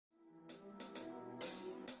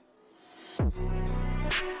Hey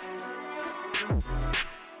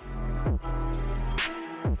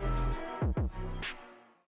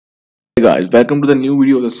guys, welcome to the new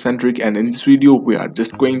video of the Centric, and in this video we are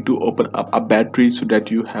just going to open up a battery so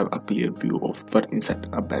that you have a clear view of what inside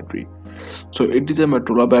a battery. So it is a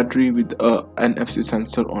Motorola battery with a NFC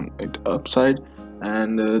sensor on it upside,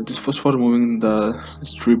 and this was for removing the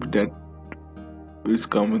strip that is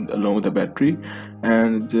coming along with the battery,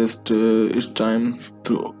 and just it's time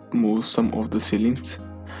to remove some of the sealings.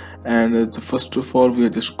 And first of all, we are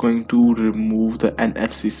just going to remove the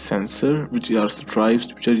NFC sensor, which are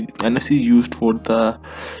stripes, which are NFC used for the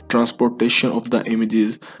transportation of the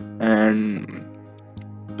images. And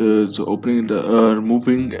so opening the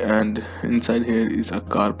removing, and inside here is a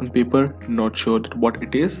carbon paper, not sure that what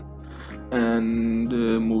it is. And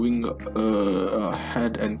moving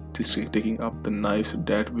ahead and just taking up the knife so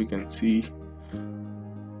that we can see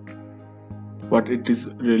what it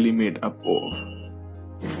is really made up of.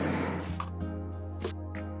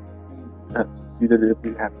 See that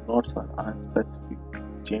we have knots on a specific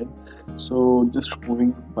chain, so just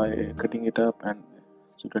moving by cutting it up, and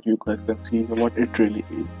so that you guys can see what it really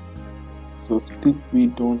is. So still we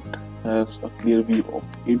don't have a clear view of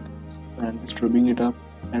it, and just rubbing it up,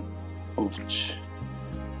 and ouch.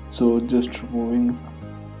 So just removing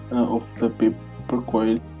of the paper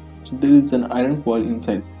coil. So there is an iron coil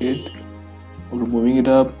inside it. Removing it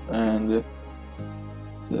up, and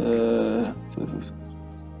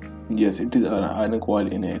yes, it is an iron coil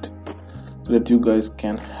in it, so that you guys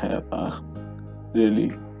can have a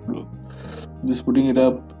really look. Just putting it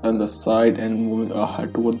up on the side and moving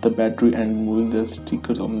ahead toward the battery, and moving the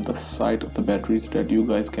stickers on the side of the battery so that you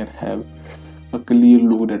guys can have a clear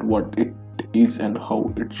look at what it is and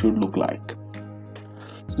how it should look like.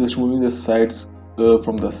 So just moving the sides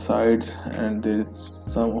from the sides, and there is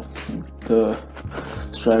some of the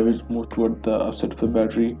strap which move toward the upside of the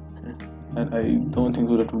battery, and I don't think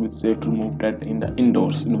so that would be safe to remove that in the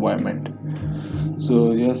indoors environment.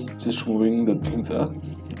 So yes, just moving the things up,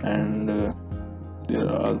 and there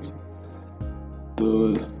are also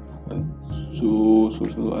the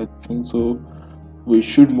so I think so we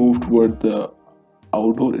should move toward the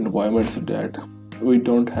outdoor environment so that we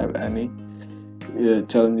don't have any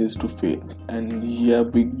challenges to face. And yeah,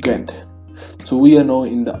 we get, so we are now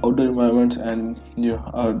in the outdoor environments, and the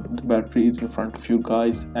battery is in front of you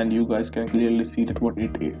guys, and you guys can clearly see that what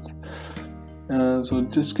it is. So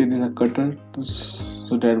just getting a cutter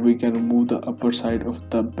so that we can remove the upper side of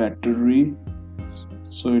the battery.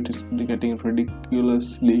 So it is getting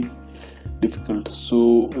ridiculously difficult,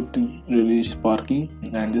 so it is really sparky,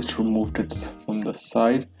 and just removed it from the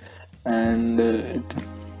side. And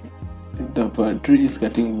the battery is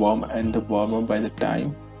getting warm and warmer by the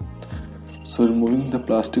time. So removing the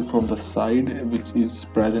plastic from the side which is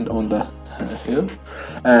present on the here,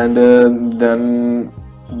 and then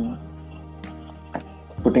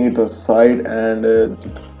putting it aside, and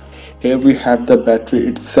here we have the battery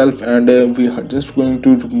itself, and we are just going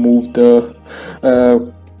to remove the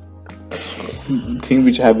thing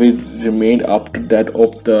which have remained after that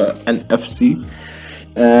of the NFC,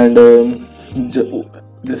 and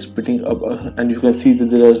just putting up, and you can see that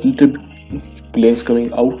there are little flames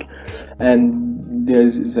coming out, and there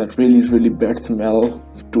is a really bad smell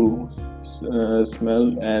to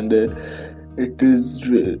smell, and it is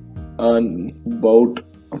about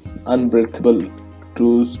unbreathable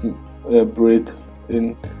to breathe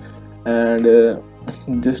in. And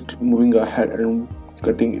just moving ahead and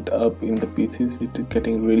cutting it up in the pieces, it is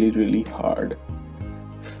getting really hard.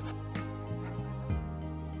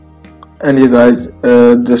 And you guys,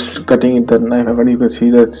 just cutting it the knife, and you can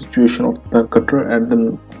see the situation of the cutter, and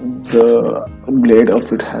then the blade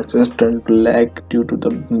of it has just turned black due to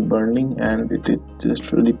the burning, and it is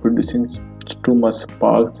just really producing too much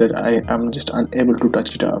spark that I am just unable to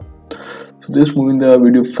touch it up. So just moving the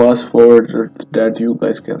video fast forward that you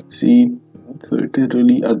guys can see. So it is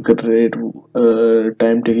really a great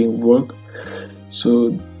time taking work.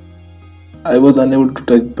 So I was unable to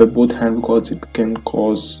touch by both hands because it can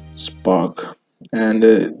cause spark, and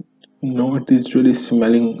no, it is really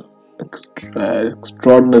smelling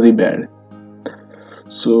extraordinary bad.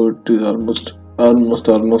 So it is almost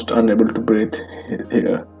unable to breathe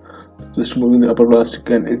here. Just moving the upper plastic,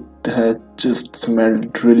 and it has just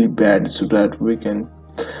smelled really bad, so that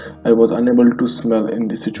I was unable to smell in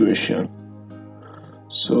this situation.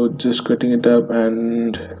 So just cutting it up,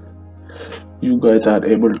 and you guys are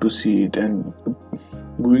able to see it, and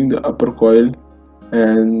moving the upper coil,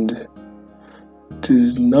 and it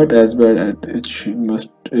is not as bad as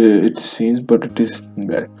it seems, but it is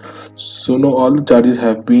bad. So now all the charges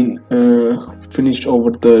have been finished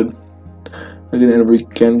over the again, and we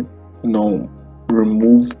can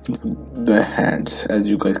remove the hands, as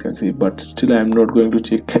you guys can see, but still I'm not going to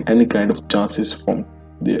check any kind of chances from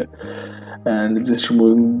there. And just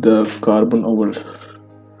removing the carbon over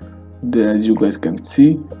there, as you guys can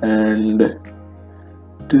see, and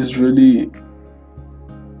it is really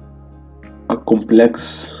a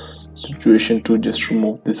complex situation to just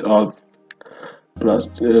remove this all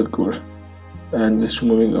plastic and just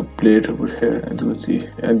removing a plate over here, and you can see,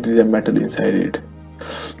 and there is a metal inside it.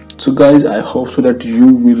 So guys, I hope so that you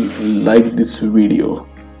will like this video,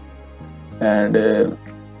 and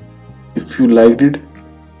if you liked it,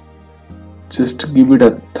 just give it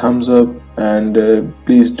a thumbs up, and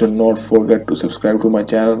please do not forget to subscribe to my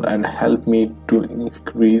channel and help me to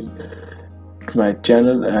increase my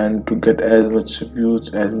channel and to get as much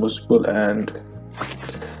views as possible and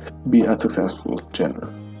be a successful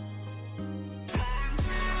channel.